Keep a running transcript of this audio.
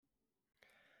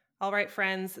All right,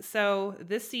 friends. So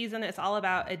this season is all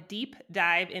about a deep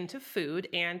dive into food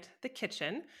and the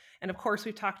kitchen. And of course,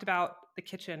 we've talked about the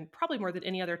kitchen probably more than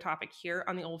any other topic here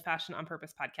on the Old Fashioned on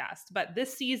Purpose podcast. But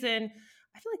this season,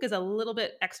 I feel like is a little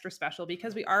bit extra special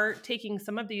because we are taking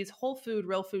some of these whole food,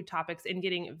 real food topics and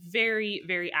getting very,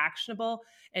 very actionable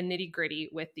and nitty gritty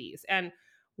with these. And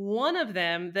one of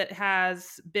them that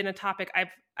has been a topic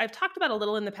I've talked about a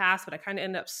little in the past, but I kind of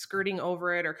end up skirting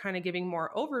over it or kind of giving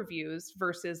more overviews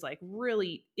versus like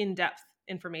really in-depth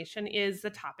information is the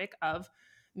topic of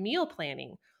meal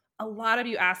planning. A lot of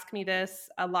you ask me this.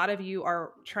 A lot of you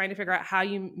are trying to figure out how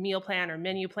you meal plan or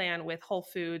menu plan with Whole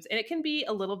Foods, and it can be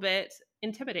a little bit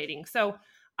intimidating. So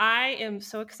I am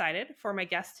so excited for my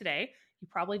guest today. You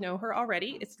probably know her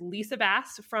already. It's Lisa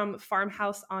Bass from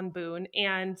Farmhouse on Boone.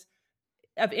 And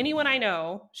of anyone I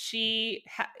know, she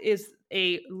is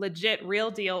a legit,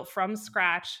 real deal, from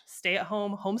scratch, stay at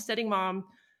home, homesteading mom,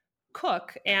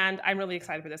 cook. And I'm really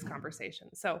excited for this conversation.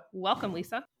 So welcome,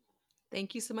 Lisa.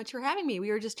 Thank you so much for having me. We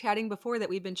were just chatting before that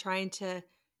we've been trying to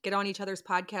get on each other's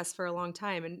podcasts for a long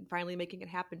time and finally making it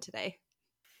happen today.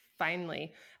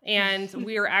 Finally. And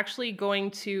we are actually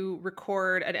going to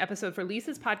record an episode for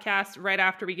Lisa's podcast right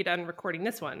after we get done recording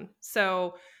this one.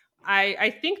 So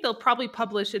I think they'll probably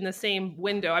publish in the same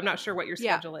window. I'm not sure what your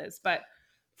schedule is, but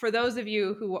for those of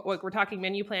you who we're talking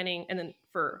menu planning and then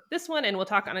for this one, and we'll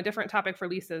talk on a different topic for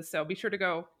Lisa's. So be sure to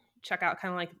go check out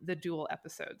kind of like the dual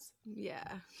episodes.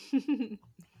 Yeah.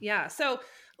 Yeah. So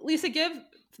Lisa, give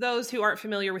those who aren't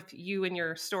familiar with you and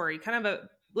your story kind of a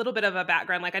little bit of a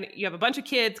background. Like you have a bunch of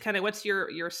kids, kind of what's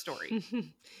your story?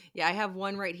 Yeah, I have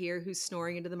one right here who's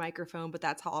snoring into the microphone, but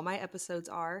that's how all my episodes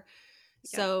are.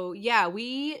 So yeah,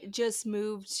 we just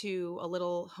moved to a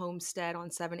little homestead on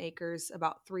 7 acres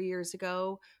about 3 years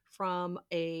ago from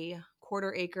a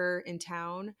 1/4 acre in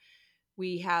town.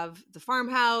 We have the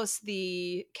farmhouse,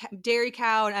 the dairy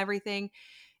cow and everything.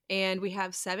 And we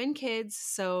have 7 kids.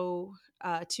 So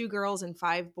 2 girls and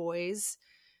 5 boys.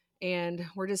 And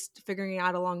we're just figuring it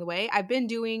out along the way. I've been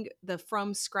doing the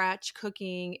from scratch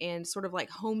cooking and sort of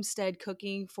like homestead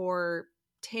cooking for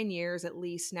 10 years at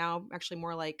least now, actually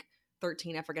more like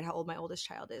 13. I forget how old my oldest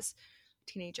child is,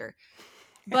 teenager.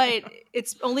 But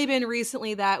it's only been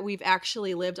recently that we've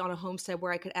actually lived on a homestead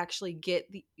where I could actually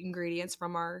get the ingredients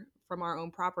from our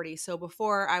own property. So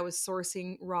before I was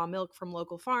sourcing raw milk from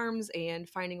local farms and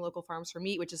finding local farms for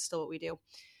meat, which is still what we do.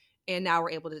 And now we're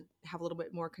able to have a little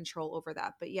bit more control over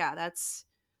that. But yeah, that's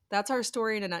our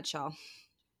story in a nutshell.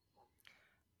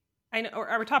 I know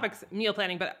our topic's meal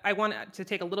planning, but I want to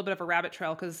take a little bit of a rabbit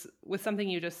trail because with something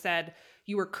you just said,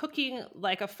 you were cooking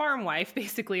like a farm wife,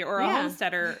 basically, or a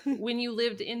homesteader when you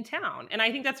lived in town. And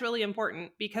I think that's really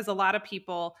important because a lot of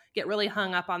people get really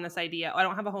hung up on this idea. Oh, I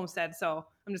don't have a homestead, so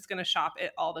I'm just going to shop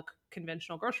at all the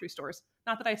conventional grocery stores.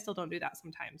 Not that I still don't do that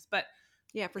sometimes, but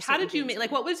yeah. For how did you make,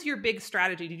 like, what was your big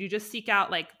strategy? Did you just seek out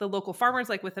like the local farmers,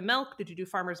 like with the milk? Did you do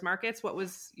farmers markets? What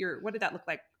did that look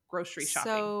like grocery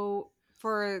shopping? So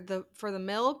for the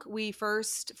milk, we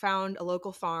first found a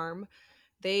local farm.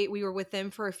 We were with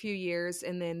them for a few years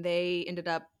and then they ended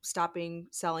up stopping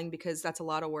selling because that's a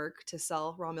lot of work to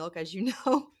sell raw milk, as you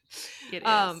know. It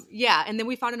is. Yeah. And then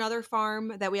we found another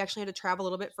farm that we actually had to travel a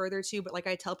little bit further to. But like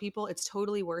I tell people, it's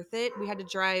totally worth it. We had to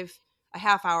drive a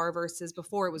half hour versus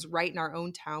before it was right in our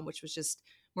own town, which was just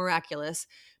miraculous.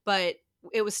 But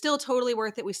it was still totally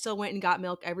worth it. We still went and got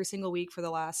milk every single week for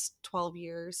the last 12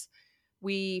 years.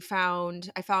 I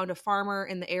found a farmer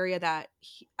in the area that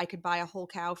I could buy a whole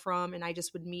cow from, and I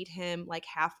just would meet him like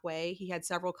halfway. He had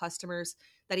several customers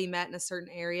that he met in a certain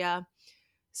area.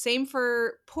 Same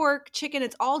for pork, chicken.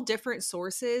 It's all different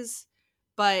sources,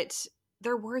 but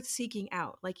they're worth seeking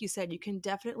out. Like you said, you can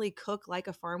definitely cook like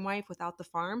a farm wife without the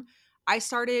farm. I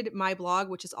started my blog,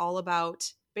 which is all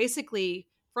about basically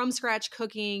from scratch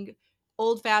cooking,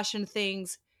 old-fashioned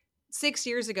things 6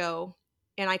 years ago.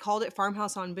 And I called it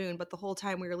Farmhouse on Boone, but the whole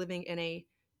time we were living in a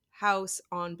house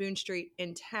on Boone Street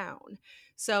in town.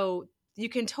 So you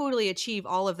can totally achieve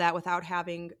all of that without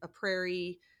having a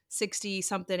prairie, 60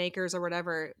 something acres or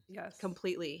whatever. Yes.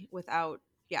 Completely without,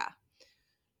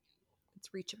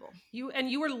 it's reachable.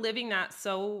 You were living that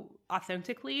so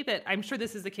authentically that I'm sure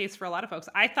this is the case for a lot of folks.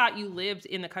 I thought you lived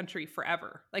in the country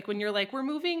forever. Like when you're like, we're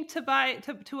moving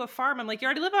to a farm. I'm like, you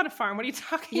already live on a farm. What are you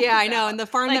talking about? Yeah, I know. And the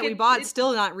farm that we bought,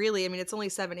 still not really. I mean, it's only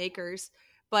 7 acres,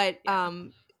 but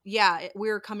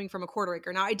we're coming from a 1/4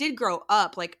 acre. Now I did grow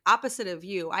up like opposite of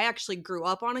you. I actually grew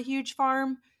up on a huge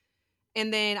farm.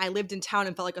 And then I lived in town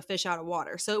and felt like a fish out of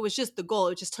water. So it was just the goal.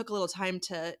 It just took a little time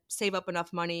to save up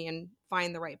enough money and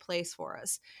find the right place for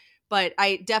us. But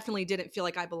I definitely didn't feel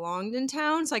like I belonged in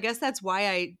town. So I guess that's why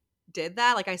I did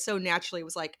that. Like I so naturally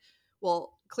was like,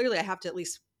 well, clearly I have to at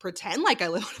least pretend like I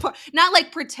live on a farm. Not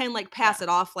like pretend like pass it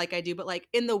off like I do, but like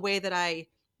in the way that I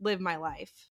live my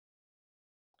life.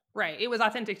 Right. It was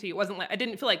authentic to you. It wasn't like, I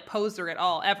didn't feel like poser at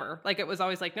all ever. Like it was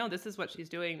always like, no, this is what she's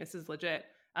doing. This is legit.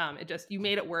 It just, you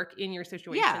made it work in your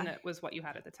situation. Yeah. That was what you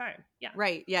had at the time. Yeah.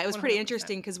 Right. Yeah. It was pretty 100%.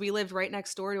 interesting because we lived right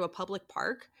next door to a public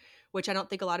park, which I don't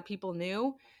think a lot of people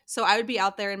knew. So I would be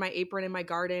out there in my apron in my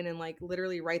garden, and like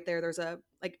literally right there, there's a,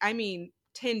 like, I mean,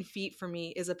 10 feet from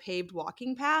me is a paved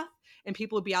walking path, and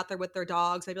people would be out there with their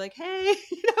dogs. I'd be like, hey,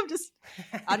 I'm just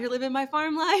out here living my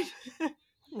farm life.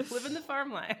 Living the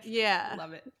farm life. Yeah.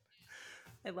 Love it.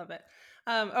 I love it.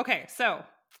 Okay. So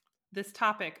this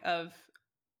topic of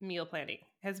meal planning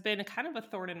has been kind of a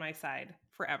thorn in my side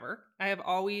forever. I have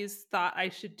always thought I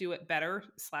should do it better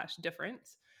 / different.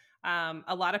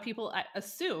 A lot of people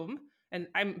assume, and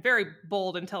I'm very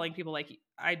bold in telling people like,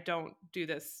 I don't do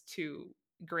this to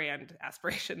grand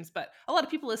aspirations, but a lot of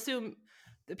people assume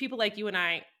that people like you and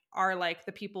I are like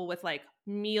the people with like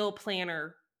meal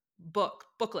planner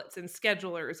booklets and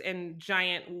schedulers and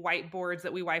giant whiteboards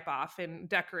that we wipe off and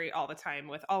decorate all the time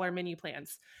with all our menu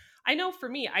plans. I know for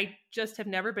me, I just have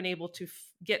never been able to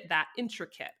get that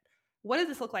intricate. What does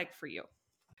this look like for you?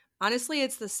 Honestly,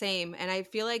 it's the same. And I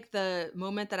feel like the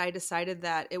moment that I decided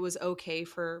that it was okay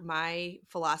for my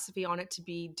philosophy on it to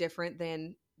be different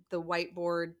than the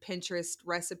whiteboard, Pinterest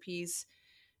recipes,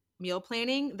 meal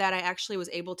planning, that I actually was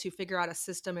able to figure out a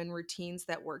system and routines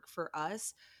that work for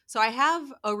us. So I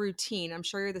have a routine. I'm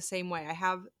sure you're the same way. I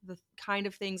have the kind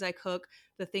of things I cook,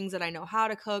 the things that I know how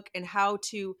to cook, and how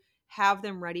to have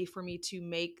them ready for me to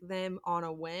make them on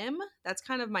a whim. That's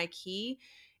kind of my key,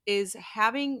 is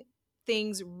having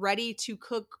things ready to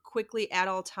cook quickly at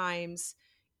all times,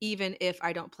 even if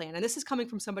I don't plan. And this is coming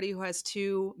from somebody who has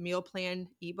 2 meal plan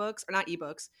ebooks, or not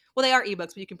ebooks. Well, they are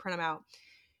ebooks, but you can print them out.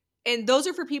 And those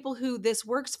are for people who this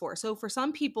works for. So for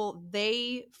some people,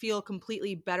 they feel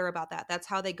completely better about that. That's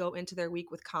how they go into their week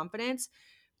with confidence.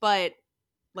 But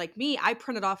like me, I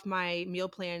printed off my meal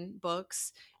plan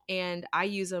books and I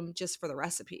use them just for the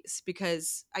recipes,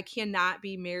 because I cannot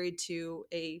be married to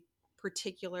a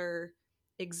particular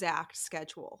exact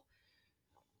schedule.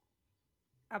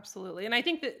 Absolutely. And I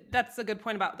think that that's a good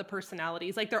point about the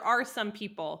personalities. Like there are some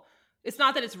people, it's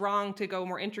not that it's wrong to go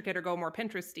more intricate or go more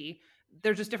Pinteresty.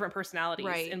 There's just different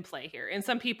personalities in play here. And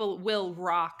some people will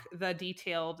rock the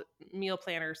detailed meal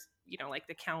planners, you know, like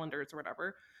the calendars or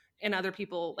whatever. And other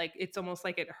people, like, it's almost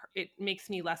like it makes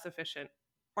me less efficient,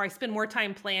 or I spend more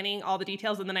time planning all the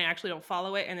details and then I actually don't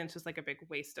follow it. And it's just like a big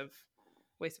waste of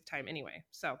time anyway.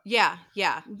 So yeah.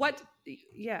 What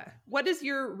is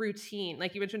your routine?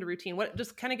 Like you mentioned a routine. What,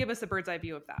 just kind of give us a bird's eye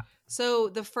view of that. So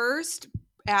the first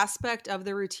aspect of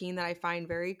the routine that I find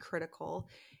very critical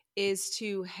is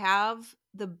to have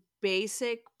the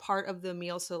basic part of the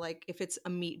meal. So like if it's a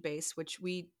meat base, which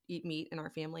we eat meat in our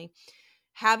family,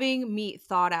 having meat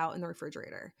thawed out in the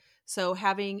refrigerator. So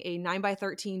having a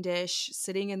 9x13 dish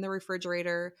sitting in the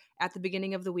refrigerator at the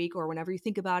beginning of the week, or whenever you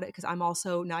think about it, because I'm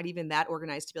also not even that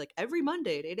organized to be like, every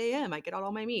Monday at 8 a.m. I get out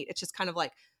all my meat. It's just kind of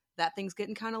like, that thing's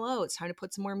getting kind of low. It's time to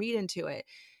put some more meat into it.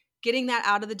 Getting that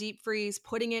out of the deep freeze,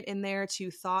 putting it in there to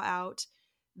thaw out.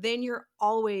 Then you're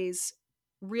always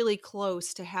really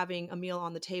close to having a meal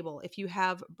on the table. If you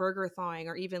have burger thawing,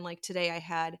 or even like today I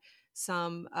had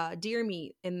some deer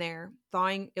meat in there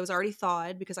thawing. It was already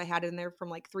thawed because I had it in there from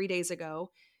like 3 days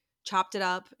ago, chopped it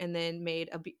up, and then made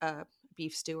a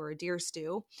beef stew or a deer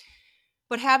stew.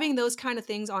 But having those kind of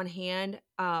things on hand,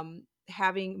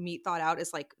 having meat thawed out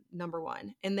is like number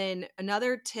one. And then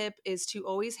another tip is to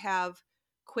always have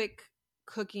quick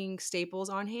cooking staples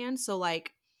on hand. So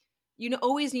like, you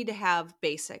always need to have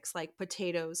basics like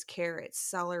potatoes, carrots,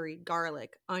 celery,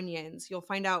 garlic, onions. You'll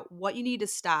find out what you need to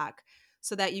stock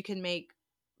so that you can make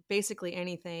basically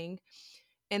anything.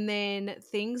 And then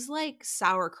things like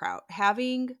sauerkraut,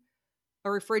 having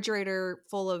a refrigerator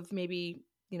full of maybe,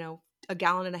 a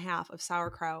gallon and a half of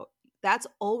sauerkraut, that's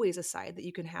always a side that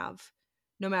you can have.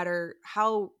 No matter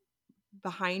how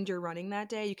behind you're running that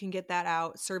day, you can get that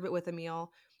out, serve it with a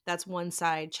meal. That's one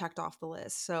side checked off the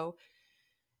list. So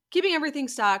keeping everything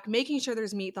stocked, making sure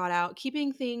there's meat thawed out,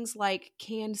 keeping things like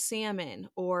canned salmon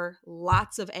or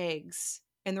lots of eggs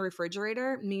in the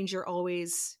refrigerator means you're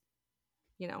always,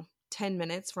 10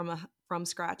 minutes from a from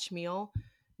scratch meal,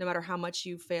 no matter how much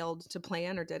you failed to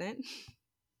plan or didn't.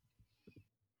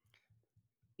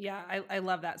 Yeah, I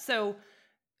love that. So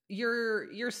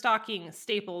you're stocking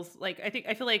staples. Like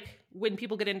I feel like when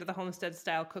people get into the homestead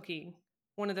style cooking,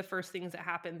 one of the first things that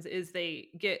happens is they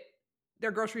get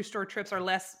their grocery store trips are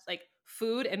less like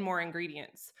food and more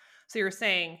ingredients. So you're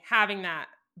saying having that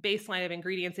baseline of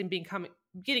ingredients and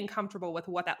getting comfortable with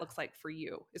what that looks like for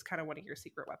you is kind of one of your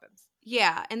secret weapons.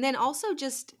 Yeah. And then also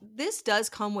just this does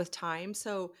come with time.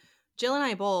 So Jill and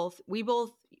I we've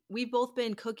both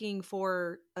been cooking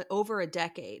for over a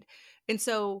decade. And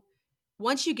so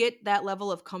once you get that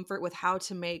level of comfort with how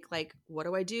to make, like, what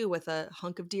do I do with a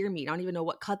hunk of deer meat? I don't even know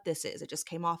what cut this is. It just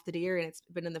came off the deer and it's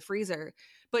been in the freezer.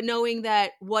 But knowing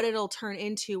that what it'll turn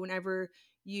into whenever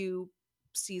you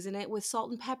season it with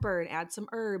salt and pepper and add some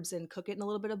herbs and cook it in a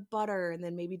little bit of butter and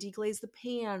then maybe deglaze the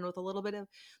pan with a little bit of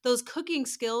those cooking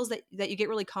skills that you get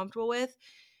really comfortable with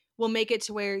will make it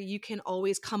to where you can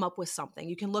always come up with something.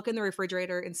 You can look in the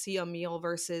refrigerator and see a meal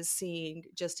versus seeing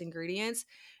just ingredients.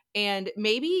 And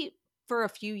maybe for a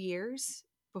few years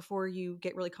before you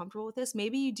get really comfortable with this,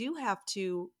 maybe you do have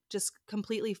to just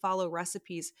completely follow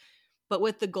recipes, but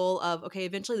with the goal of, okay,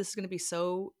 eventually this is going to be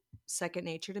so second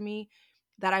nature to me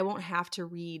that I won't have to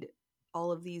read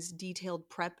all of these detailed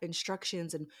prep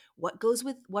instructions and what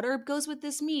herb goes with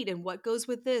this meat and what goes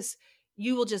with this.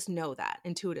 You will just know that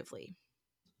intuitively.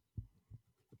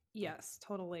 Yes,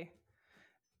 totally.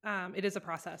 It is a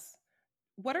process.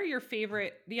 What are your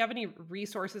favorite, do you have any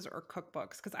resources or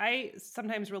cookbooks? Because I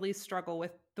sometimes really struggle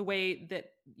with the way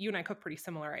that you and I cook pretty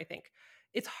similar, I think.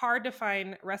 It's hard to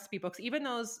find recipe books, even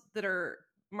those that are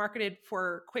marketed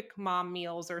for quick mom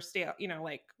meals or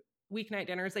like weeknight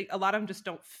dinners. Like, a lot of them just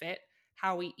don't fit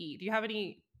how we eat. Do you have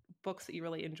any books that you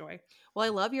really enjoy? Well, I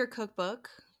love your cookbook,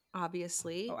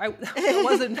 obviously. Oh,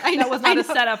 that was not a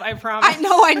setup, I promise.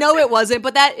 I know it wasn't,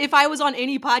 but that if I was on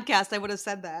any podcast, I would have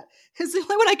said that. It's the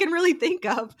only one I can really think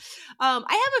of. I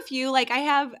have a few, like I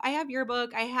have your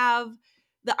book. I have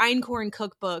the Einkorn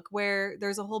cookbook where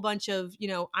there's a whole bunch of,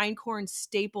 Einkorn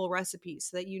staple recipes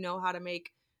so that you know how to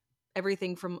make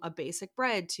everything from a basic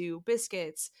bread to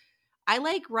biscuits. I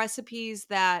like recipes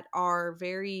that are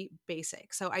very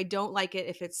basic. So I don't like it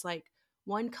if it's like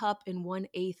 1 cup and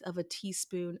 1/8 of a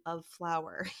teaspoon of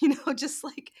flour, just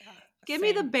like, give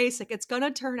me the basic. It's going to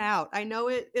turn out. I know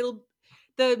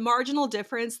the marginal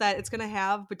difference that it's going to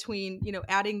have between,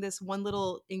 adding this one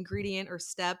little ingredient or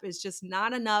step is just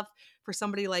not enough for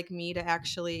somebody like me to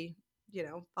actually,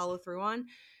 follow through on.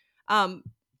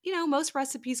 Most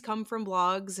recipes come from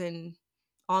blogs and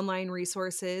online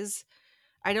resources.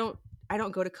 I don't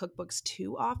go to cookbooks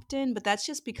too often, but that's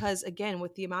just because, again,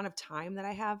 with the amount of time that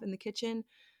I have in the kitchen,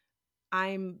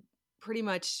 I'm pretty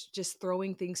much just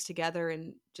throwing things together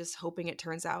and just hoping it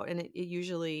turns out. And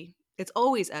it's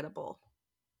always edible.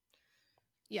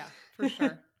 Yeah, for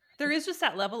sure. There is just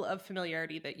that level of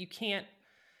familiarity that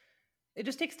it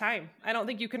just takes time. I don't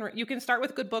think you can start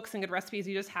with good books and good recipes.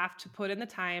 You just have to put in the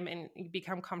time and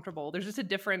become comfortable. There's just a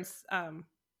difference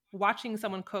watching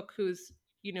someone cook who's,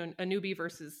 a newbie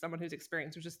versus someone who's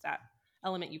experienced. There's just that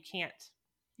element you can't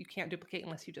duplicate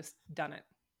unless you just done it.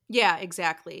 Yeah,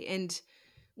 exactly. And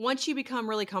once you become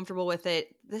really comfortable with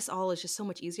it, this all is just so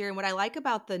much easier. And what I like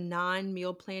about the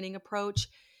non-meal planning approach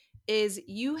is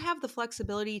you have the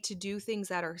flexibility to do things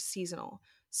that are seasonal.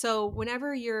 So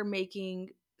whenever you're making,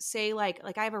 say, like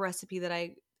I have a recipe that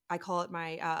I call it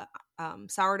my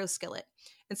sourdough skillet.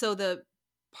 And so the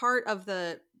part of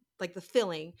the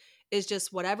filling is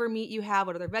just whatever meat you have,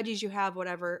 what other veggies you have,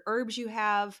 whatever herbs you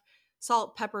have,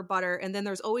 salt, pepper, butter, and then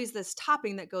there's always this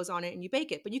topping that goes on it and you bake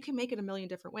it. But you can make it a million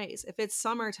different ways. If it's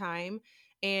summertime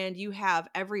and you have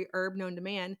every herb known to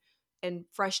man and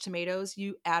fresh tomatoes,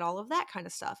 you add all of that kind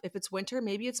of stuff. If it's winter,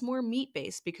 maybe it's more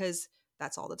meat-based because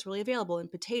that's all that's really available, and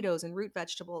potatoes and root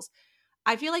vegetables.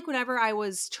 I feel like whenever I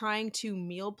was trying to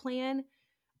meal plan,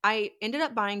 I ended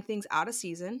up buying things out of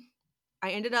season.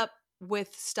 I ended up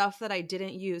with stuff that I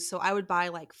didn't use. So I would buy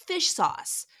like fish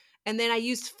sauce. And then I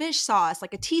used fish sauce,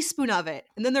 like a teaspoon of it.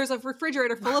 And then there's a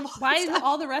refrigerator full of Why do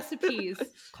all the recipes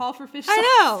call for fish sauce? I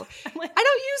know. I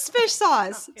don't use fish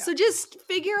sauce. Oh, yeah. So just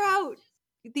figure out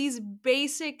these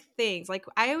basic things. Like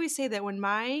I always say that when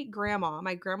my grandma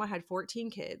had 14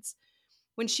 kids.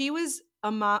 When she was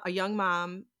a young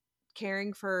mom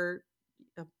caring for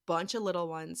a bunch of little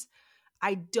ones,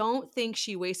 I don't think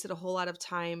she wasted a whole lot of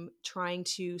time trying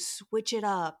to switch it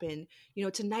up. And,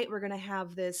 tonight we're going to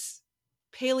have this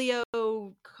paleo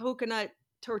coconut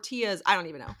tortillas. I don't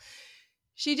even know.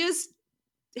 She just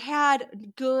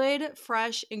had good,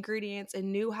 fresh ingredients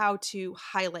and knew how to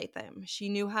highlight them. She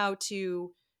knew how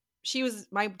to,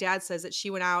 my dad says that she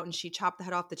went out and she chopped the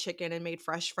head off the chicken and made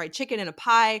fresh fried chicken in a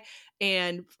pie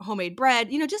and homemade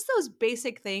bread. Just those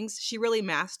basic things she really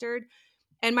mastered.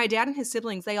 And my dad and his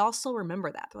siblings, they all still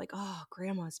remember that. They're like, oh,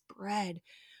 grandma's bread.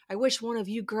 I wish one of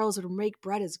you girls would make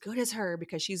bread as good as her,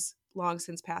 because she's long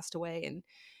since passed away. And,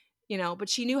 but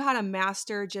she knew how to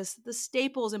master just the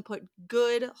staples and put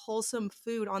good, wholesome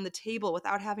food on the table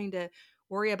without having to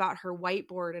worry about her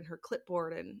whiteboard and her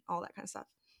clipboard and all that kind of stuff.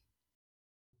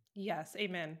 Yes,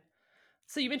 amen.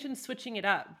 So you mentioned switching it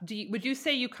up. Would you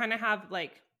say you kind of have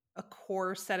like a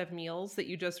core set of meals that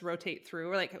you just rotate through,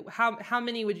 or like how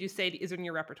many would you say is in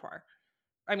your repertoire?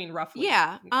 I mean, roughly.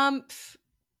 Yeah.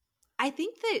 I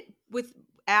think that with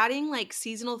adding like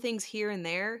seasonal things here and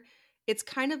there, it's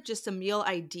kind of just a meal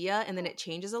idea and then it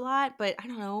changes a lot, but I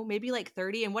don't know, maybe like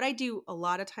 30. And what I do a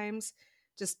lot of times,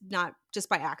 not just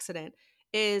by accident,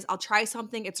 is I'll try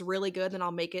something, it's really good, then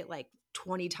I'll make it like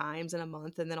 20 times in a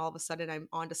month and then all of a sudden I'm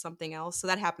on to something else. So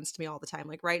that happens to me all the time.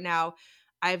 Like right now,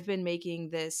 I've been making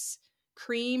this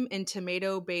cream and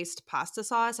tomato based pasta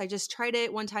sauce. I just tried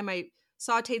it one time. I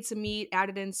sauteed some meat,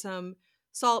 added in some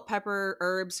salt, pepper,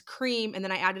 herbs, cream, and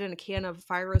then I added in a can of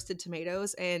fire roasted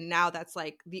tomatoes. And now that's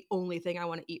like the only thing I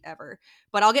want to eat ever.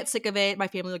 But I'll get sick of it. My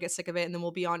family will get sick of it. And then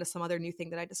we'll be on to some other new thing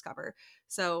that I discover.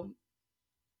 So,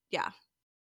 yeah.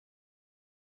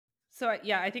 So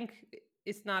yeah, I think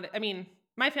it's not. I mean,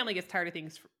 my family gets tired of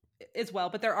things as well,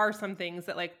 but there are some things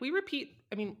that like we repeat.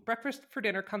 I mean, breakfast for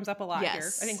dinner comes up a lot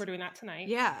here. I think we're doing that tonight.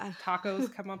 Yeah.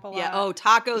 Tacos come up a lot. Yeah. Oh,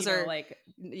 tacos are like,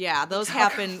 yeah, those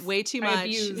happen way too much. I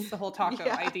abuse the whole taco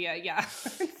idea. Yeah.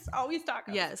 It's always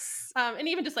tacos. Yes. And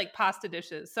even just like pasta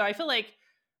dishes. So I feel like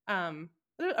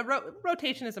a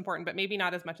rotation is important, but maybe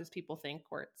not as much as people think,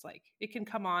 where it's like it can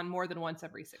come on more than once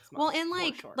every 6 months. Well, and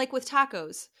like with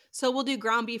tacos. So we'll do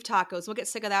ground beef tacos. We'll get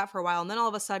sick of that for a while. And then all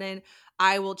of a sudden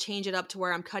I will change it up to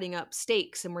where I'm cutting up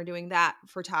steaks and we're doing that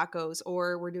for tacos,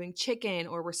 or we're doing chicken,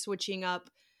 or we're switching up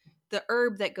the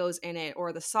herb that goes in it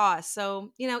or the sauce.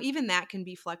 So, even that can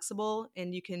be flexible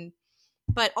and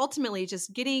but ultimately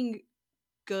just getting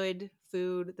good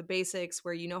food, the basics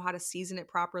where you know how to season it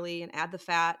properly and add the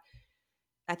fat.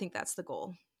 I think that's the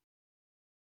goal.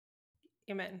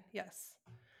 Amen. Yes.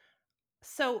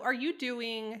 So are you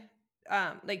doing,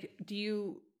 do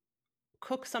you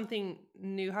cook something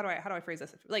new? How do I phrase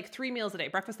this? Like 3 meals a day,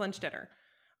 breakfast, lunch, dinner.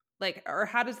 Or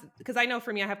because I know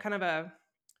for me, I have kind of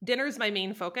dinner is my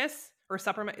main focus, or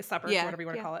supper, whatever you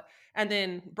want to call it. And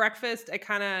then breakfast, I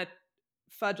kind of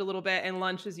fudge a little bit, and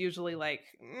lunch is usually like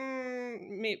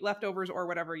leftovers or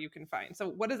whatever you can find. So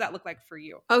what does that look like for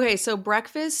you? Okay, so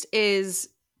breakfast is,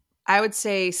 I would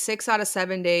say 6 out of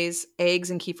 7 days, eggs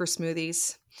and kefir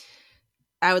smoothies.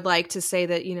 I would like to say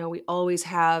that, we always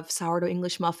have sourdough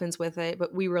English muffins with it,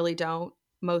 but we really don't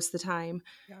most of the time.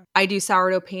 Yeah. I do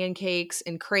sourdough pancakes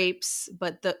and crepes,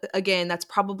 but again, that's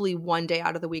probably 1 day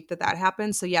out of the week that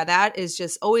happens. So yeah, that is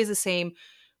just always the same.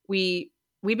 We've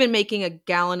been making a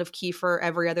gallon of kefir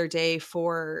every other day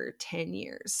for 10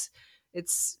 years.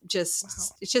 It's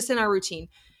just in our routine.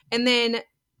 And then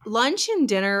lunch and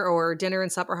dinner, or dinner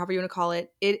and supper, however you want to call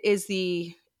it, it is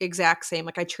the exact same.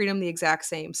 Like I treat them the exact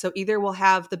same. So either we'll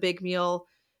have the big meal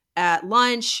at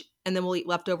lunch and then we'll eat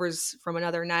leftovers from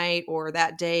another night or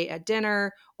that day at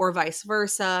dinner, or vice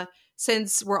versa.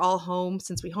 Since we're all home,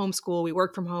 since we homeschool, we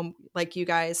work from home like you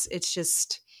guys, it's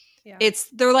just,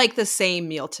 they're like the same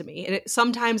meal to me. And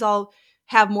sometimes I'll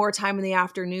have more time in the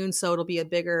afternoon, so it'll be a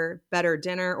bigger, better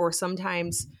dinner, or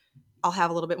sometimes I'll have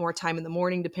a little bit more time in the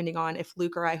morning, depending on if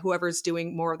Luke or whoever's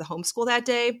doing more of the homeschool that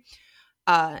day.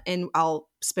 And I'll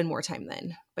spend more time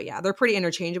then. But yeah, they're pretty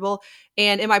interchangeable.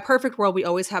 And in my perfect world, we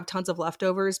always have tons of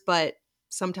leftovers, but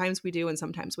sometimes we do and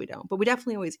sometimes we don't. But we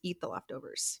definitely always eat the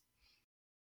leftovers.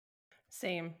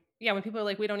 Same. Yeah, when people are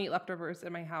like, we don't eat leftovers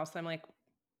in my house, I'm like,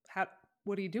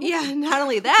 what do you do? Yeah, not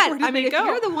only that. I mean, if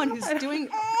you're the one who's doing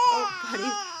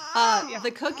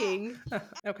the cooking.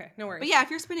 Okay, no worries. But yeah,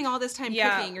 if you're spending all this time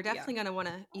cooking, you're definitely going to want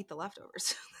to eat the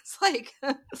leftovers. It's like...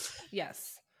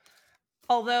 Yes.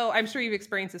 Although I'm sure you've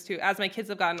experienced this too. As my kids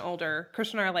have gotten older,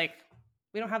 Christian and I are like,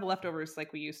 we don't have the leftovers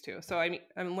like we used to. So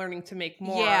I'm learning to make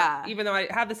more. Yeah. Even though I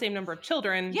have the same number of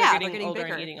children, they're getting older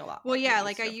bigger and eating a lot. Well, yeah,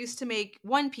 like I used to make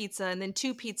 1 pizza and then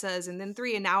 2 pizzas and then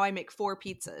 3, and now I make 4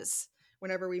 pizzas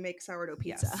whenever we make sourdough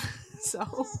pizza. Yes.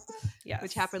 So,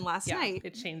 which happened last night.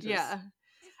 It changes. Yeah.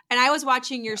 And I was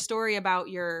watching your story about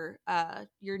your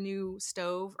new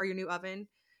stove or your new oven,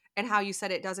 and how you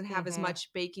said it doesn't have as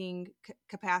much baking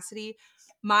capacity.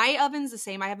 My oven's the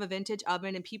same. I have a vintage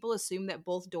oven, and people assume that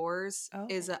both doors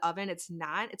is an oven. It's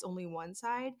not. It's only one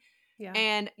side. Yeah.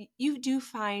 And you do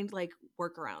find like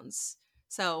workarounds.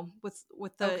 So with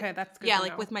the that's good. Yeah,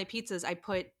 like with my pizzas, I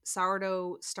put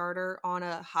sourdough starter on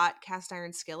a hot cast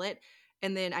iron skillet,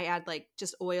 and then I add like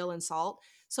just oil and salt.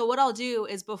 So what I'll do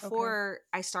is before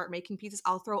I start making pizzas,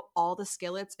 I'll throw all the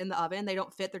skillets in the oven. They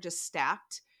don't fit. They're just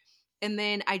stacked. And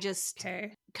then I just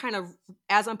kind of,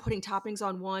 as I'm putting toppings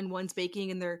on one's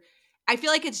baking, and I feel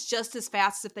like it's just as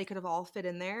fast as if they could have all fit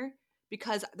in there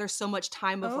because there's so much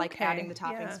time of like adding the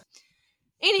toppings.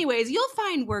 Yeah. Anyways, you'll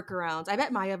find workarounds. I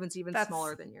bet my oven's even That's-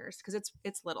 smaller than yours because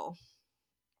it's little.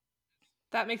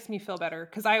 That makes me feel better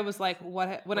because I was like, when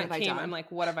have I it came, done? I'm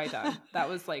like, what have I done? That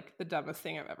was like the dumbest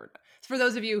thing I've ever done. So for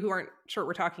those of you who aren't sure what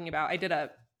we're talking about, I did a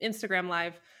Instagram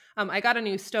live. I got a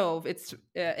new stove. It's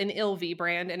an Ilvi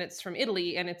brand and it's from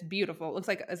Italy and it's beautiful. It looks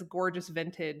like a gorgeous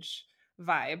vintage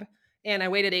vibe. And I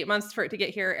waited 8 months for it to get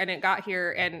here and it got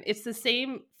here and it's the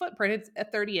same footprint. It's a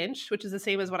 30-inch, which is the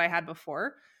same as what I had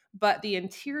before. But the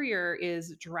interior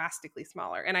is drastically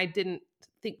smaller. And I didn't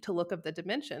think to look up the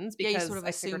dimensions because sort of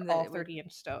I figured assumed all that it would-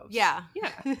 30-inch stoves. Yeah.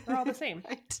 Yeah, they're all the same.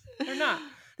 Right. They're not.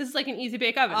 This is like an easy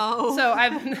bake oven. Oh. So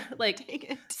I've been Dang like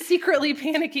it. secretly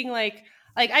panicking like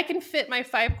I can fit my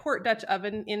 5-quart Dutch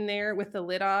oven in there with the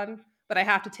lid on, but I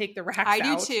have to take the racks out. I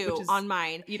do too which is, on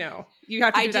mine. you know, you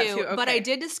have to do that too. Okay. But I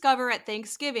did discover at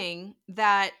Thanksgiving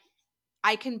that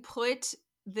I can put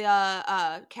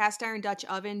the cast iron Dutch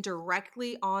oven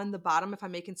directly on the bottom if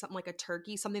I'm making something like a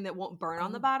turkey, something that won't burn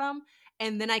on the bottom,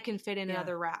 and then I can fit in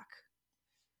another rack.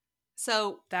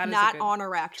 So That is not a good on a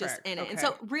rack, trick. just in it. Okay. And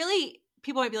so really,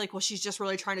 people might be like, well, she's just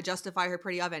really trying to justify her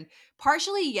pretty oven.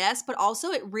 Partially, yes, but also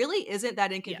it really isn't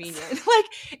that inconvenient. Yes.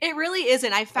 Like, it really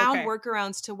isn't. I found Okay.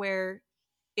 workarounds to where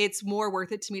it's more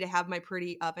worth it to me to have my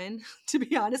pretty oven, to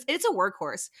be honest. It's a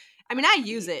workhorse. I mean, I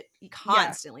use it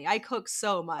constantly. I cook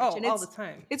so much. Oh, and all the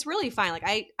time. It's really fine. Like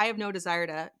I have no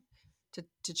desire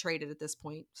to trade it at this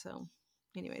point. So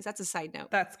anyways, that's a side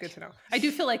note. That's good to know. I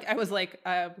do feel like I was like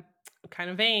kind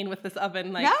of vain with this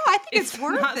oven. Like, no, I think it's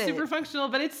worth not it. super functional,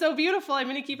 but it's so beautiful. I'm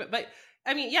going to keep it. But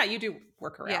I mean, yeah, you do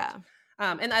work around.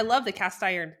 Yeah. And I love the cast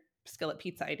iron skillet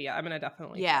pizza idea. I'm going to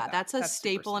definitely try that. That's a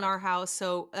staple in our house.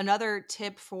 So another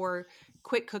tip for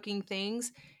quick cooking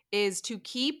things is to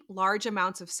keep large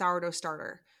amounts of sourdough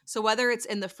starter. So whether it's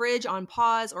in the fridge, on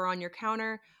pause, or on your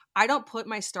counter, I don't put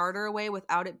my starter away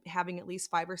without it having at least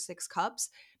 5 or 6 cups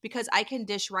because I can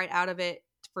dish right out of it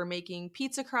for making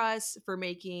pizza crust, for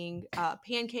making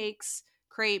pancakes,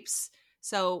 crepes.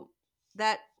 So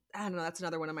that, I don't know, that's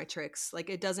another one of my tricks. Like,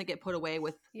 it doesn't get put away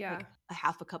with like a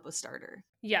half a cup of starter.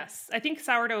 Yes. I think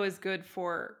sourdough is good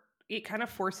for, it kind of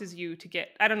forces you to get,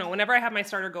 I don't know, whenever I have my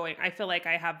starter going, I feel like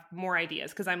I have more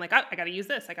ideas because I'm like, oh, I got to use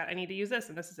this. I need to use this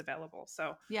and this is available.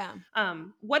 So yeah.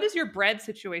 What does your bread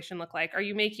situation look like? Are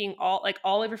you making all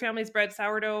of your family's bread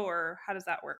sourdough or how does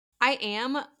that work? I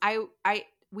am.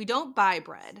 We don't buy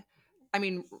bread. I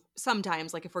mean,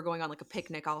 sometimes like if we're going on like a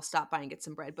picnic, I'll stop by and get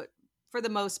some bread. But for the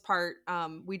most part,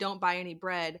 we don't buy any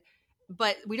bread.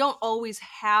 But we don't always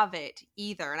have it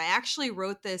either. And I actually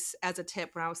wrote this as a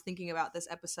tip when I was thinking about this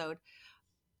episode.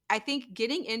 I think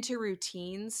getting into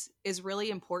routines is really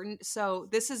important. So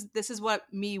this is what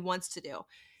me wants to do.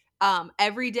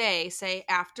 Every day, say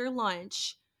after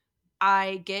lunch,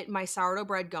 I get my sourdough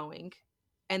bread going.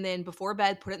 And then before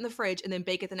bed, put it in the fridge and then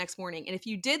bake it the next morning. And if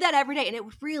you did that every day, and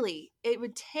it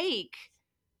would take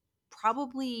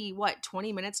probably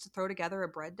 20 minutes to throw together a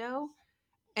bread dough.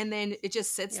 And then it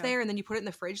just sits there and then you put it in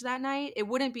the fridge that night. It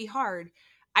wouldn't be hard.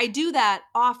 I do that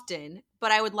often,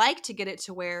 but I would like to get it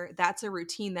to where that's a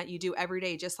routine that you do every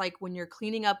day. Just like when you're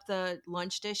cleaning up the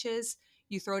lunch dishes,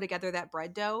 you throw together that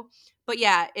bread dough. But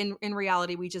yeah, in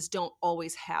reality, we just don't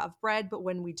always have bread. But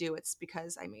when we do, it's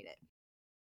because I made it.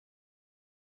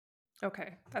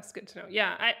 Okay, that's good to know.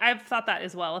 Yeah, I've thought that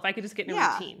as well. If I could just get in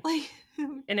a routine,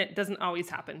 and it doesn't always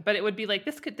happen, but it would be like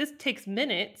this takes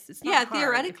minutes. It's not hard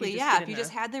theoretically, if you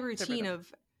just had the routine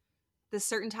of this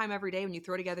certain time every day when you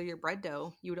throw together your bread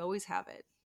dough, you would always have it.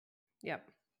 Yep,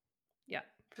 yeah,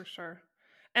 for sure.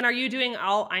 And are you doing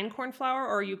all einkorn flour,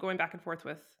 or are you going back and forth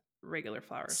with regular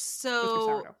flour?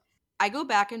 So I go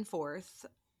back and forth.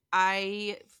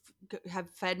 I have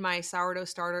fed my sourdough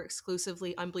starter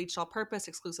exclusively unbleached all-purpose,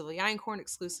 exclusively einkorn,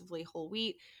 exclusively whole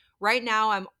wheat. Right now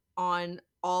I'm on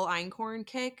all einkorn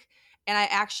kick, and I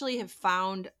actually have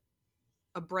found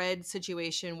a bread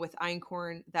situation with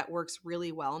einkorn that works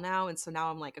really well now. And so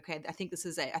now I'm like, okay, I think this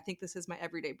is it. I think this is my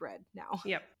everyday bread now.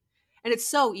 Yep. And it's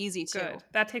so easy too. Good.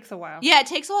 That takes a while. Yeah, it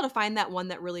takes a while to find that one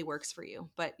that really works for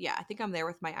you. But yeah, I think I'm there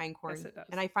with my einkorn. Yes, it does.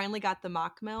 And I finally got the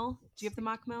mock mill. Do you have the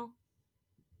mock mill?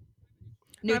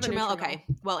 I have a Nutrimel? Okay.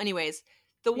 Well, anyways,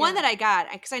 the one that I got,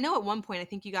 because I know at one point I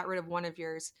think you got rid of one of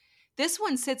yours. This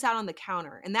one sits out on the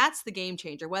counter, and that's the game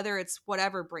changer, whether it's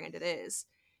whatever brand it is.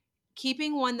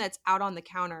 Keeping one that's out on the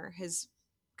counter has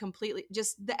completely,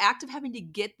 just the act of having to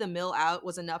get the mill out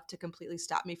was enough to completely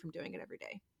stop me from doing it every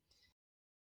day.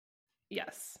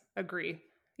 Yes, agree.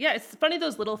 Yeah, it's funny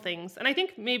those little things. And I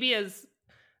think maybe as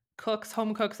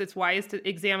home cooks, it's wise to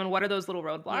examine what are those little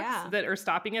roadblocks that are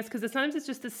stopping us. Because sometimes it's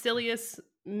just the silliest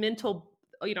mental,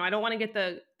 I don't want to get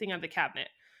the thing out of the cabinet,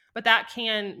 but that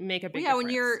can make a big difference.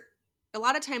 When a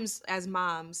lot of times as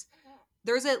moms,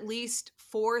 there's at least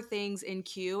 4 things in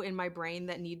queue in my brain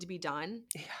that need to be done.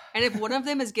 Yeah. And if one of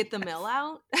them is get the mail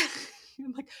out,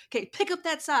 I'm like, okay, pick up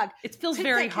that sock. It feels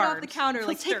very hard. Off the counter.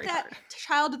 Like, take that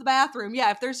child to the bathroom.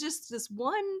 Yeah, if there's just this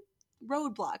one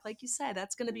roadblock, like you said,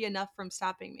 that's going to be enough from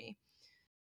stopping me.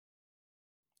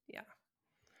 Yeah.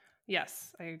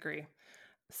 Yes, I agree.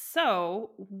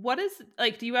 So what is,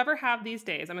 like, do you ever have these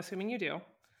days? I'm assuming you do.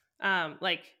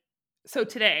 So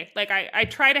today, like I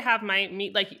try to have my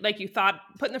meat, like you thought,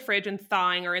 put in the fridge and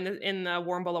thawing, or in the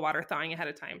warm bowl of water thawing ahead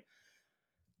of time.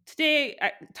 Today,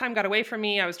 time got away from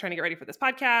me. I was trying to get ready for this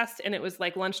podcast, and it was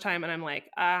like lunchtime, and I'm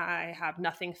like, I have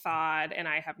nothing thawed, and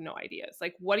I have no ideas.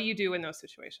 Like, what do you do in those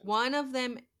situations? One of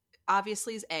them,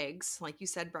 obviously, is eggs. Like you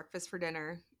said, breakfast for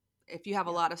dinner. If you have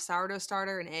a lot of sourdough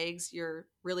starter and eggs, you're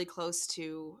really close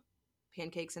to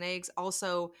pancakes and eggs.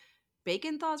 Also,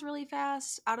 bacon thaws really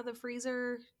fast out of the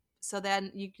freezer, so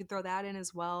then you could throw that in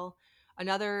as well.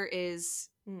 Another is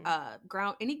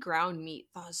any ground meat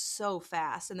thaws so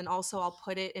fast, and then also I'll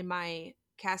put it in my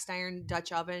cast iron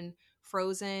Dutch oven,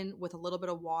 frozen, with a little bit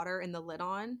of water and the lid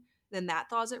on. Then that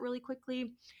thaws it really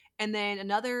quickly. And then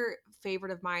another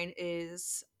favorite of mine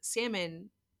is salmon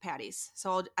patties.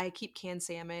 So I keep canned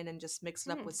salmon and just mix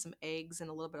it up with some eggs and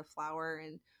a little bit of flour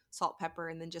and salt, pepper,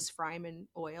 and then just fry them in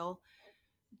oil.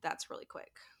 That's really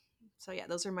quick. So yeah,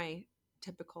 those are my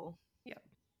typical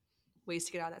ways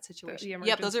to get out of that situation.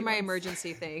 Those are my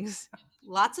emergency things.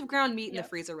 Lots of ground meat in the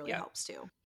freezer really helps too.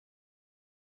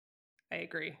 I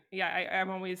agree. Yeah,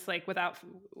 I'm always like,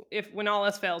 when all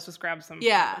else fails, just grab some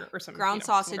or some ground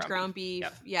sausage, ground beef.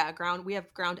 Yeah, we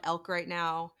have ground elk right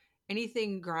now.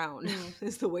 Anything ground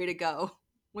is the way to go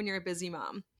when you're a busy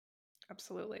mom.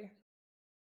 Absolutely.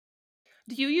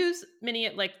 Do you use many,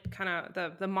 like, kind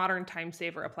of the modern time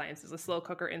saver appliances, the slow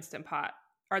cooker, Instant Pot?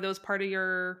 Are those part of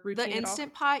your routine? The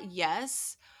Instant Pot,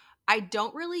 yes. I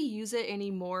don't really use it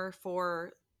anymore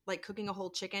for like cooking a whole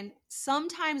chicken.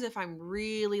 Sometimes if I'm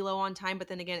really low on time, but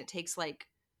then again, it takes like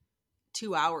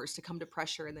 2 hours to come to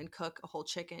pressure and then cook a whole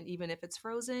chicken, even if it's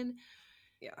frozen.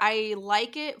 Yeah. I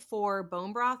like it for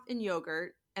bone broth and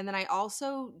yogurt. And then I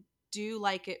also do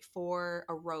like it for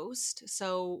a roast.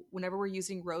 So whenever we're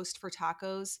using roast for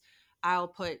tacos, I'll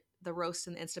put the roast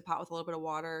in the Instant Pot with a little bit of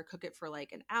water, cook it for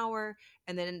like an hour,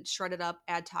 and then shred it up,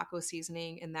 add taco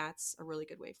seasoning, and that's a really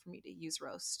good way for me to use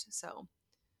roast. So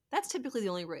that's typically the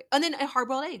only way. And then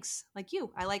hard-boiled eggs, like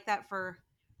you. I like that for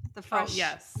the fresh. Oh,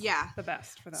 yes. Yeah. The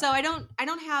best for that. So I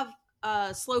don't have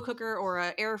a slow cooker or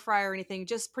an air fryer or anything.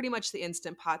 Just pretty much the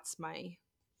Instant Pot's my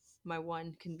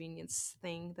one convenience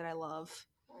thing that I love.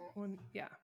 Yeah.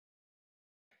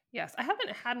 Yes, I haven't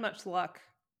had much luck.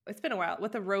 It's been a while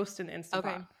with the roast and Instant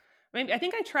Pot. I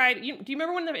think I tried. Do you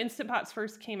remember when the Instant Pots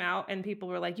first came out and people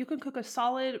were like, you can cook a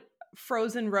solid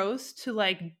frozen roast to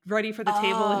like ready for the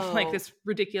table in like this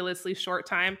ridiculously short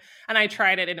time? And I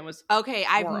tried it and it was horrible.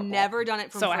 I've never done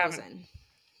it from frozen.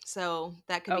 So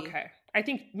that could be. Okay. I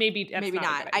think maybe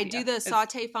not. I do the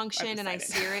saute function and I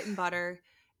sear it in butter.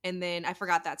 And then I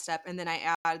forgot that step. And then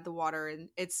I add the water and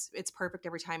it's perfect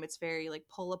every time. It's very like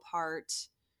pull apart.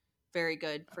 Very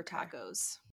good for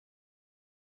tacos.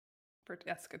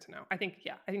 That's good to know. I think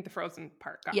the frozen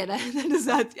part got that is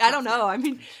not, I don't know. I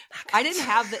mean, I didn't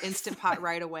have the Instant Pot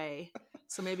right away,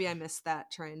 so maybe I missed that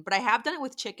trend. But I have done it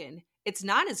with chicken. It's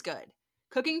not as good.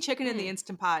 Cooking chicken in the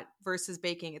Instant Pot versus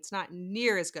baking, it's not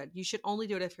near as good. You should only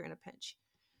do it if you're in a pinch.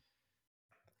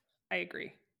 I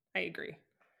agree.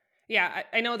 Yeah,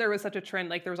 I know there was such a trend.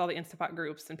 Like there was all the Instant Pot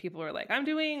groups, and people were like, "I'm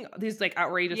doing these like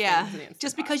outrageous things in the Instant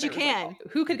just because Pot." You can.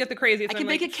 Like, who could get the craziest? I can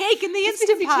make a cake in the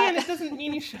Instant Pot. Can, it doesn't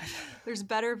mean you should. There's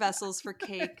better vessels for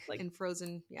cake and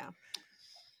frozen. Yeah.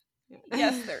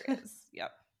 Yes, there is.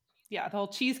 Yep. Yeah, the whole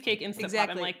cheesecake Instant Pot.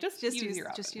 I'm like, just use your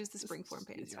oven. Just use the springform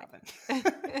pan. Use your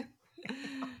oven.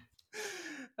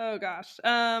 Oh gosh.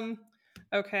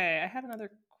 Okay, I had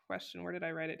another question. Where did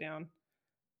I write it down?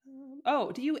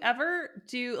 Do you ever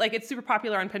do, like, it's super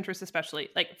popular on Pinterest, especially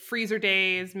like freezer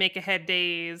days, make ahead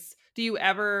days. Do you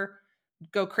ever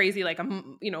go crazy, like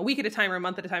a week at a time or a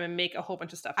month at a time and make a whole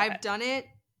bunch of stuff ahead? I've done it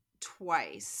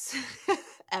twice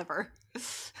ever.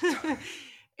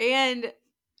 And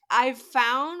I've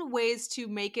found ways to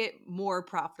make it more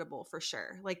profitable for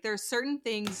sure. Like there's certain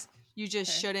things you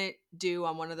just shouldn't do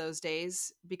on one of those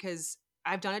days, because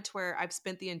I've done it to where I've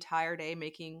spent the entire day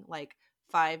making like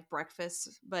 5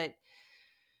 breakfasts, but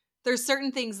there's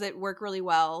certain things that work really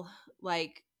well.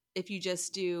 Like if you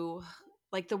just do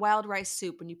like the wild rice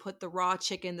soup, when you put the raw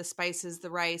chicken, the spices, the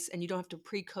rice, and you don't have to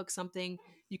pre-cook something,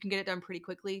 you can get it done pretty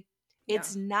quickly. Yeah.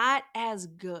 It's not as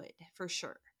good for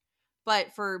sure.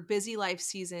 But for busy life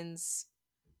seasons,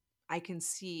 I can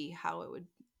see how it would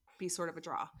be sort of a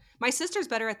draw. My sister's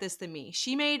better at this than me.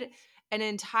 She made an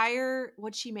entire,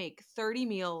 what'd she make? 30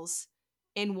 meals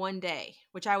in one day,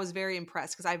 which I was very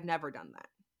impressed because I've never done that.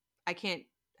 I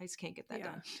just can't get that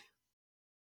done.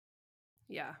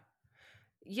 Yeah.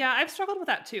 Yeah, I've struggled with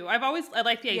that too. I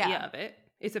like the idea Yeah. of it.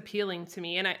 It's appealing to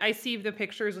me. And I see the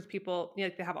pictures with people,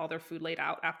 like they have all their food laid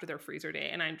out after their freezer day.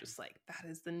 And I'm just like, that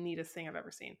is the neatest thing I've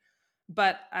ever seen.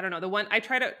 But I don't know. I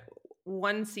tried it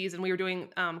one season. We were doing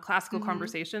classical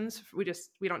conversations. We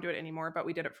don't do it anymore, but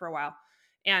we did it for a while.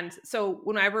 And so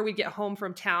whenever we get home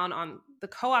from town on the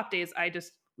co-op days, I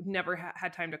just never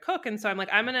had time to cook. And so I'm like,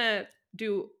 I'm going to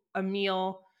do a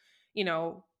meal,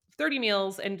 30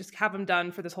 meals and just have them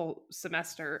done for this whole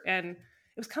semester. And it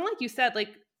was kind of like you said, like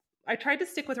I tried to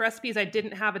stick with recipes. I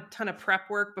didn't have a ton of prep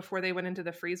work before they went into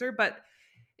the freezer, but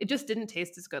it just didn't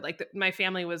taste as good. Like my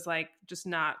family was like, just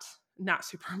not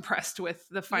super impressed with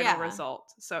the final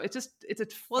result. So it's a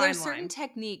there's certain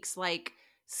techniques like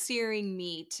searing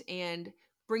meat and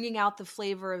bringing out the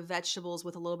flavor of vegetables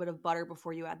with a little bit of butter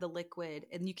before you add the liquid.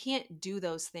 And you can't do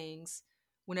those things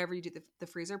whenever you do the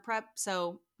freezer prep.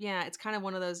 So yeah, it's kind of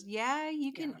one of those,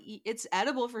 you can eat, it's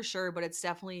edible for sure, but it's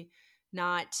definitely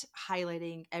not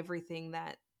highlighting everything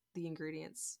that the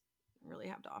ingredients really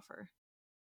have to offer.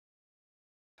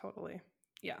 Totally.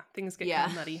 Yeah. Things get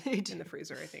kind of nutty in the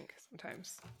freezer, I think,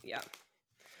 sometimes. Yeah.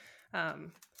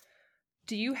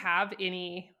 Do you have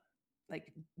any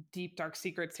like deep, dark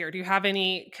secrets here? Do you have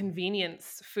any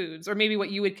convenience foods, or maybe what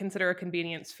you would consider a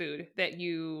convenience food that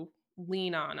you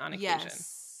lean on occasion?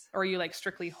 Yes. Or are you like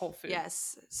strictly whole food?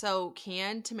 Yes. So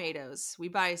canned tomatoes. We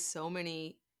buy so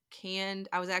many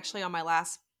I was actually on my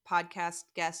last podcast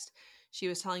guest. She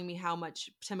was telling me how much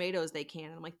tomatoes they can.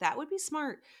 And I'm like, that would be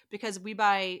smart because we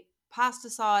buy pasta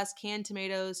sauce, canned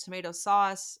tomatoes, tomato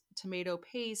sauce, tomato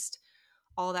paste,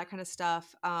 all that kind of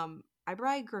stuff. I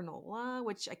buy granola,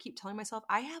 which I keep telling myself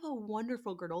I have a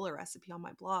wonderful granola recipe on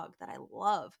my blog that I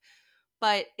love.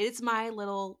 But it's my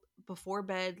little before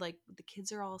bed, like the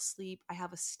kids are all asleep, I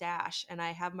have a stash and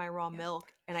I have my raw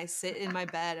milk and I sit in my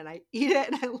bed and I eat it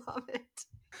and I love it.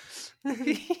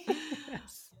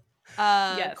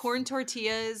 Yes. Corn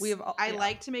tortillas. I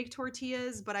like to make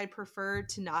tortillas, but I prefer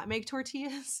to not make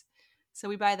tortillas. So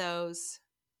we buy those.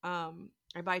 I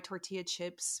buy tortilla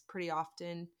chips pretty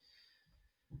often.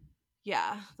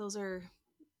 Yeah, those are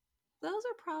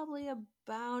probably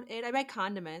about it. I buy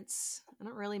condiments. I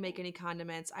don't really make any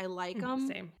condiments. I like them.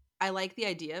 Same. I like the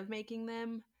idea of making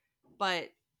them, but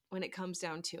when it comes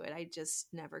down to it, I just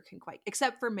never can quite.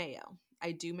 Except for mayo.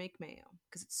 I do make mayo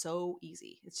because it's so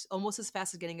easy. It's almost as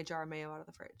fast as getting a jar of mayo out of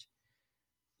the fridge.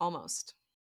 Almost.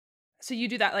 So you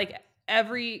do that like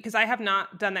because I have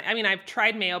not done that. I mean, I've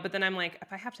tried mayo, but then I'm like,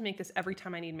 if I have to make this every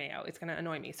time I need mayo, it's going to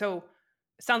annoy me. So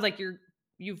it sounds like you've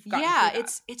gotten through that.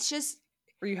 it's just,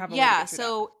 or you have a way to get through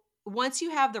so once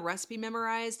you have the recipe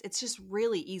memorized, it's just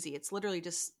really easy. It's literally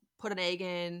just put an egg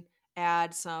in,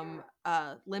 add some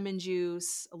lemon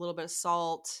juice, a little bit of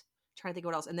salt, trying to think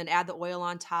what else, and then add the oil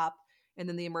on top, and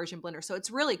then the immersion blender. So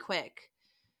it's really quick.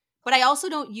 But I also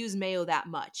don't use mayo that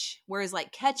much, whereas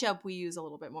like ketchup we use a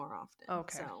little bit more often.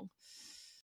 Okay. So.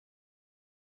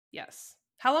 Yes.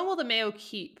 How long will the mayo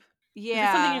keep? Yeah. Is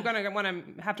it something you're going to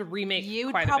want to have to remake? You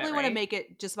would probably want to make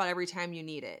it just about every time you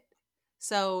need it.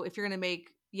 So if you're going to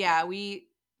make,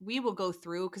 we will go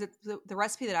through because the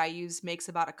recipe that I use makes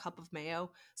about a cup of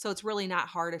mayo. So it's really not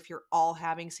hard if you're all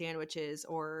having sandwiches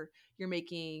or you're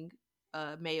making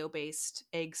a mayo-based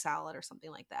egg salad or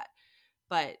something like that.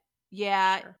 But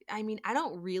sure. I mean, I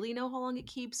don't really know how long it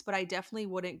keeps, but I definitely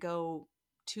wouldn't go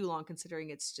too long considering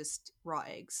it's just raw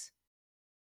eggs.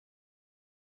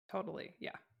 Totally.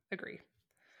 Yeah. Agree.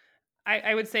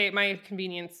 I would say my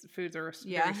convenience foods are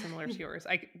very similar to yours.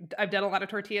 I've done a lot of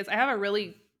tortillas. I have a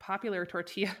really popular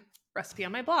tortilla recipe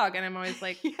on my blog, and I'm always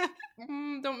like,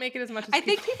 don't make it as much as I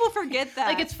think people forget that.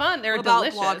 Like, it's fun. They're about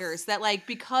delicious. Bloggers that like,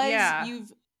 because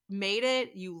you've made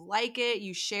it, you like it,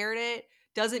 you shared it,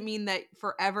 doesn't mean that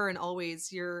forever and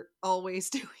always you're always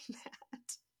doing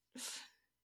that.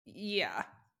 Yeah.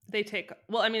 They take,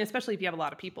 well, I mean, especially if you have a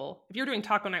lot of people. If you're doing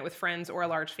taco night with friends or a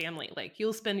large family, like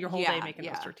you'll spend your whole day making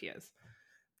those tortillas.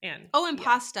 And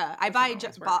pasta. I buy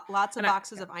lots of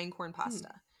boxes of einkorn pasta.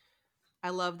 I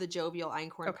love the Jovial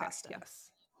einkorn pasta.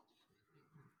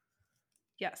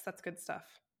 Yes, that's good stuff.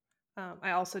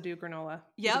 I also do granola,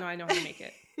 even though I know how to make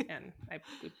it. And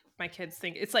my kids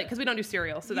think it's like, because we don't do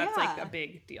cereal, so that's like a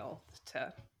big deal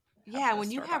to Yeah,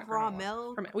 when you have raw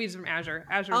milk. We use from Azure.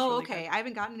 Azure. Oh, really okay. Good. I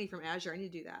haven't gotten any from Azure. I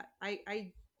need to do that.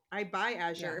 I buy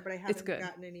Azure, but I haven't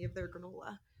gotten any of their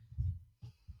granola.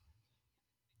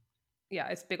 Yeah,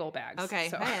 it's big old bags. Okay,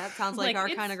 so. Hey, that sounds like our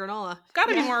kind of granola. Got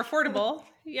to be more affordable.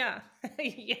 Yeah,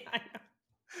 yeah. I know.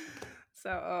 So,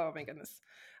 oh my goodness.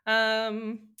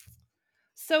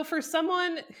 So for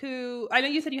someone who, I know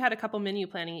you said you had a couple menu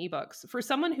planning ebooks. For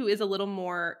someone who is a little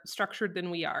more structured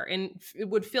than we are, and it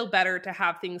would feel better to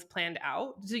have things planned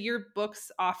out, do your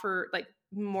books offer like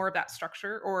more of that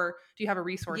structure, or do you have a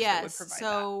resource that would provide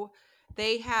that?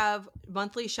 They have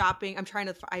monthly shopping.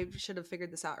 I should have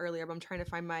figured this out earlier, but I'm trying to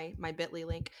find my Bitly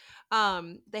link.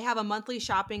 They have a monthly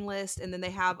shopping list, and then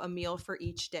they have a meal for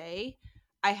each day.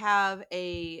 I have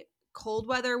a cold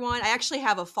weather one. I actually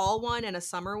have a fall one and a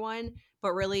summer one,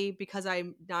 but really because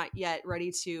I'm not yet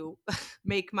ready to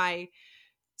make my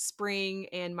spring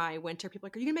and my winter, people are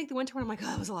like, are you gonna make the winter one? I'm like,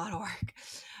 oh, it was a lot of work.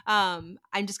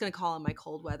 I'm just gonna call them my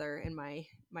cold weather and my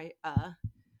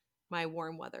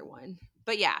warm weather one.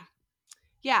 But yeah,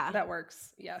 that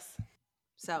works. Yes.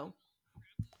 So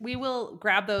we will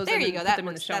grab those. There you go. Put them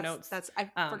in the show notes.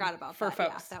 I forgot about for that.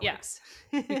 Folks. Yeah,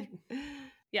 that works.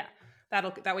 Yeah.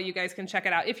 That way you guys can check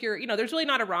it out. If you're, there's really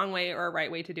not a wrong way or a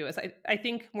right way to do it. So I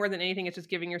think more than anything, it's just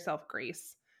giving yourself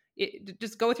grace.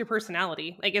 Just go with your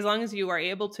personality. Like as long as you are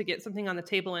able to get something on the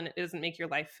table and it doesn't make your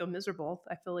life feel miserable,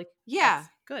 I feel like that's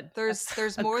good.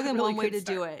 There's more than one way to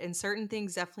do it. And certain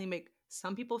things definitely make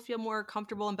some people feel more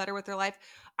comfortable and better with their life.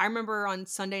 I remember on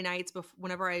Sunday nights,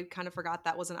 whenever I kind of forgot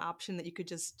that was an option, that you could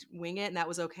just wing it and that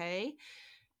was okay,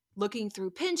 looking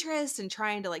through Pinterest and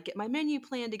trying to like get my menu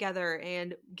plan together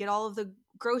and get all of the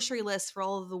grocery lists for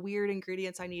all of the weird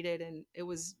ingredients I needed. And it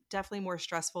was definitely more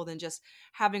stressful than just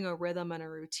having a rhythm and a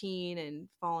routine and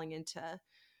falling into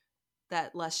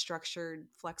that less structured,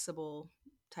 flexible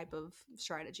type of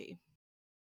strategy.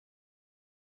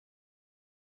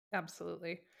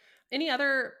 Absolutely. Any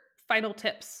other final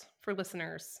tips for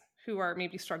listeners who are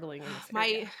maybe struggling in this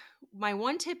area? My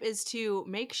one tip is to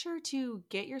make sure to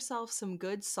get yourself some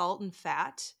good salt and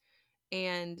fat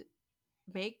and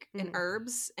make and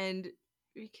herbs. And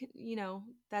you can,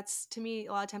 that's, to me,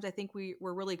 a lot of times I think we're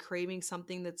really craving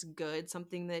something that's good,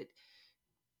 something that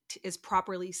is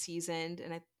properly seasoned.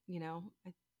 And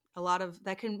a lot of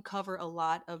that can cover a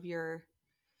lot of your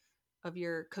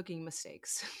cooking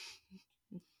mistakes.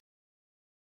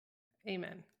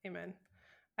 Amen.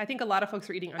 I think a lot of folks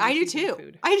are eating I do too.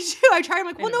 Food. I do too. I try. I'm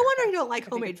like, well, no wonder you don't like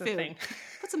homemade food.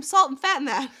 Put some salt and fat in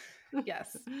that.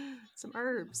 Yes. Some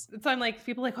herbs. So I'm like,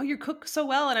 people are like, oh, you cook so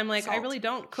well. And I'm like, salt. I really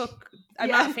don't cook. I'm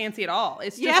not fancy at all.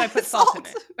 It's just I put salt in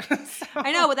it. So.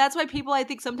 I know, but that's why I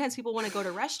think sometimes people want to go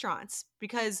to restaurants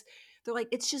because they're like,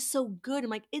 it's just so good. I'm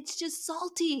like, it's just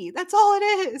salty. That's all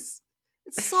it is.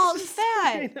 It's salt and fat.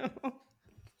 I know.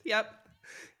 Yep.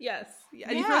 Yes. Yeah.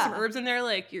 And you throw some herbs in there,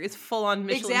 like it's full on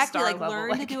Michelin star level.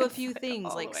 Learn to do a few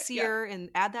things, like sear and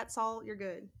add that salt. You're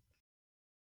good.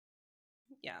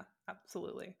 Yeah,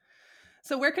 absolutely.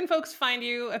 So where can folks find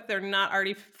you if they're not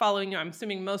already following you? I'm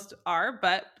assuming most are,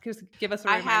 but just give us a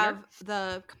reminder. I have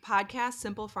the podcast,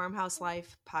 Simple Farmhouse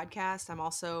Life podcast. I'm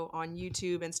also on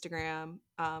YouTube, Instagram,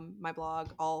 my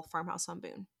blog, all Farmhouse on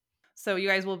Boone. So you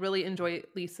guys will really enjoy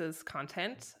Lisa's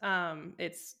content.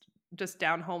 It's just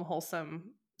down home,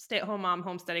 wholesome, stay-at-home mom,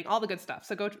 homesteading, all the good stuff.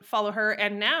 So go follow her.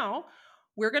 And now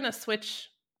we're going to switch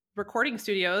recording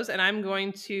studios, and I'm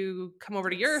going to come over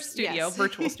to your studio,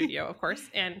 virtual studio, of course,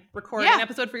 and record an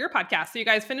episode for your podcast. So you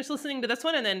guys finish listening to this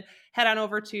one and then head on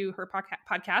over to her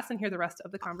podcast and hear the rest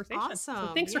of the conversation. Awesome.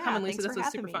 So thanks for coming, Lisa. This was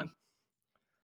super fun.